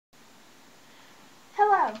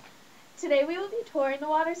Hello. Today we will be touring the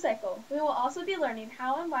water cycle. We will also be learning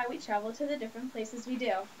how and why we travel to the different places we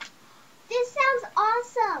do. This sounds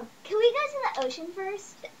awesome. Can we go to the ocean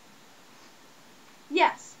first?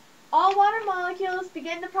 Yes. All water molecules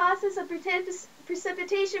begin the process of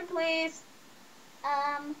precipitation, please.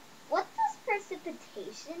 What does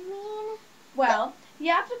precipitation mean? Well,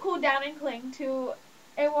 you have to cool down and cling to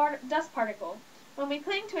a dust particle. When we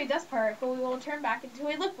cling to a dust particle, we will turn back into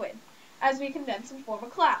a liquid as we condense and form a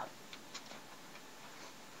cloud.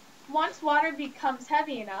 Once water becomes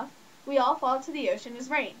heavy enough, we all fall to the ocean as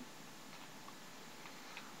rain.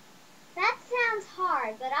 That sounds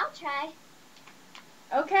hard, but I'll try.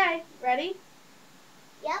 Okay, ready?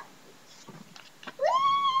 Yep.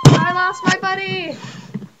 I lost my buddy!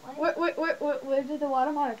 Where did the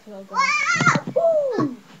water molecule go?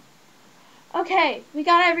 Wow! Okay, we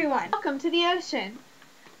got everyone. Welcome to the ocean.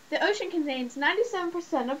 The ocean contains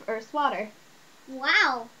 97% of Earth's water.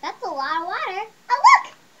 Wow, that's a lot of water. Oh,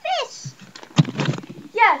 look! Fish!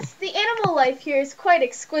 Yes, the animal life here is quite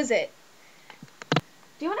exquisite.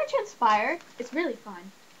 Do you want to transpire? It's really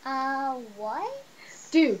fun. What?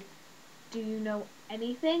 Dude, do you know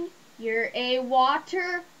anything? You're a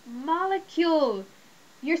water molecule.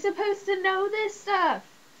 You're supposed to know this stuff.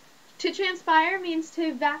 To transpire means to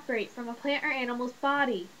evaporate from a plant or animal's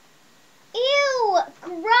body. Ew!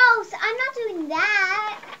 Gross! I'm not doing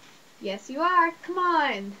that. Yes, you are. Come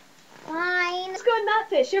on. Fine. Let's go with that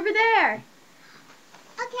fish over there.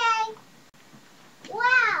 Okay.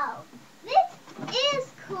 Wow! This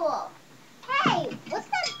is cool. Hey, what's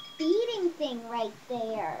that beating thing right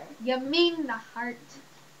there? You mean the heart.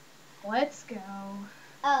 Let's go.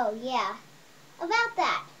 Oh, yeah. About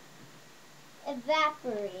that.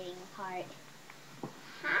 Evaporating part.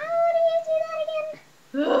 How do you do that again?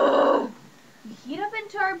 You heat up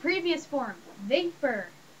into our previous form, vapor.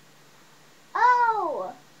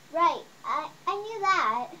 Oh, right. I knew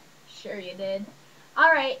that. Sure you did.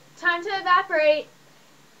 All right, time to evaporate.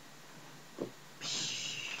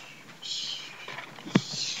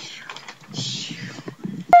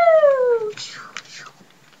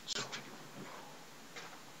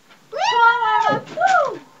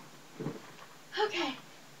 Okay.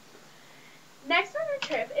 Next on our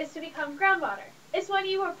trip is to become groundwater. It's when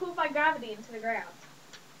you are pulled by gravity into the ground.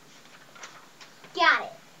 Got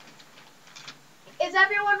it. Is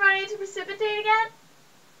everyone ready to precipitate again?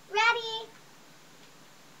 Ready?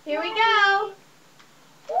 Here we go.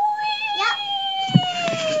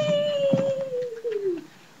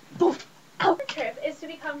 Yep. Our trip is to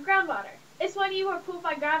become groundwater. It's when you are pulled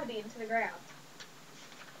by gravity into the ground.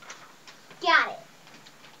 Got it.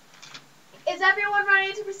 Is everyone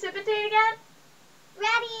ready to precipitate again?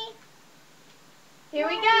 Ready? Here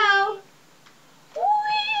we go.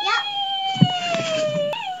 Yep.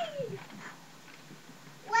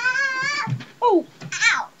 Wow. Oh.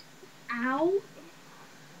 Ow. Ow.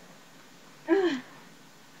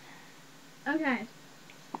 Okay.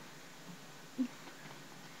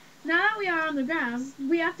 Now that we are on the ground,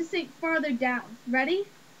 we have to sink farther down. Ready?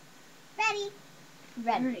 Ready.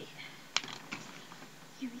 Ready.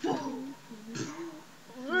 Here we go.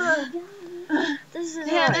 This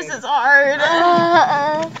is hard.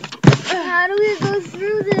 How do we go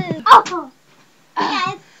through this? Oh!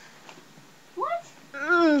 Yes. What?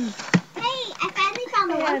 Hey, I finally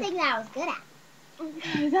found the one thing that I was good at.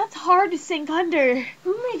 That's hard to sink under. Oh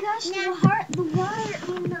my gosh,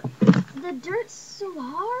 the dirt's so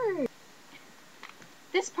hard.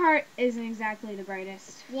 This part isn't exactly the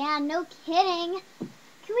brightest. Yeah, no kidding.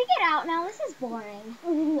 Can we get out now? This is boring.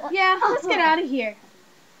 Yeah, let's get out of here.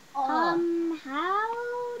 How do we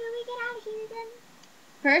get out of here then?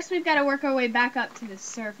 First, we've got to work our way back up to the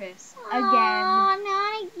surface again. Oh,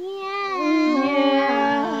 not again.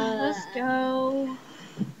 Yeah, let's go.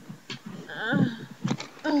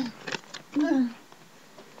 Okay.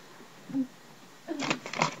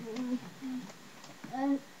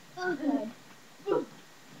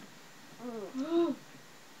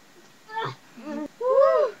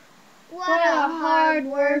 What a hard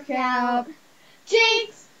workout.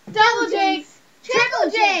 Jinx! Double jinx! Triple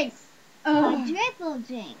jinx! Triple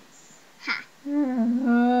jinx. Ha.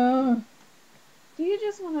 Do you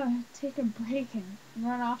just want to take a break and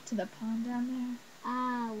run off to the pond down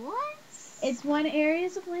What? there? It's when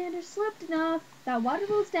areas of land are sloped enough that water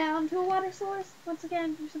rolls down to a water source. Once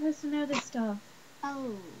again, you're supposed to know this stuff.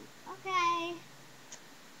 Oh, okay.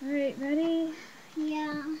 Alright, ready?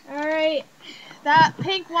 Yeah. Alright, that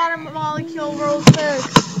pink water molecule rolls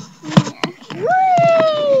first. Woo!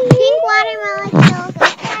 Pink water molecule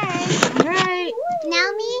goes first. Alright.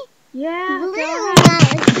 Now me? Yeah. Blue go ahead.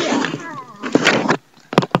 molecule.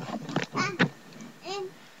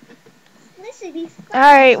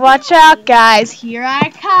 Alright, watch out, guys. Here I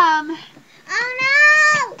come. Oh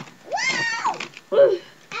no! Wow!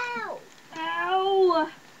 Ow! Ow!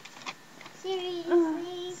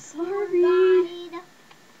 Seriously? Sorry.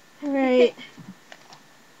 Alright.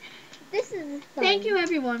 This is fun. Thank you,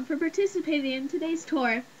 everyone, for participating in today's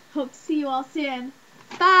tour. Hope to see you all soon.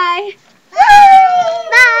 Bye! Bye!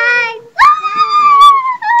 Bye!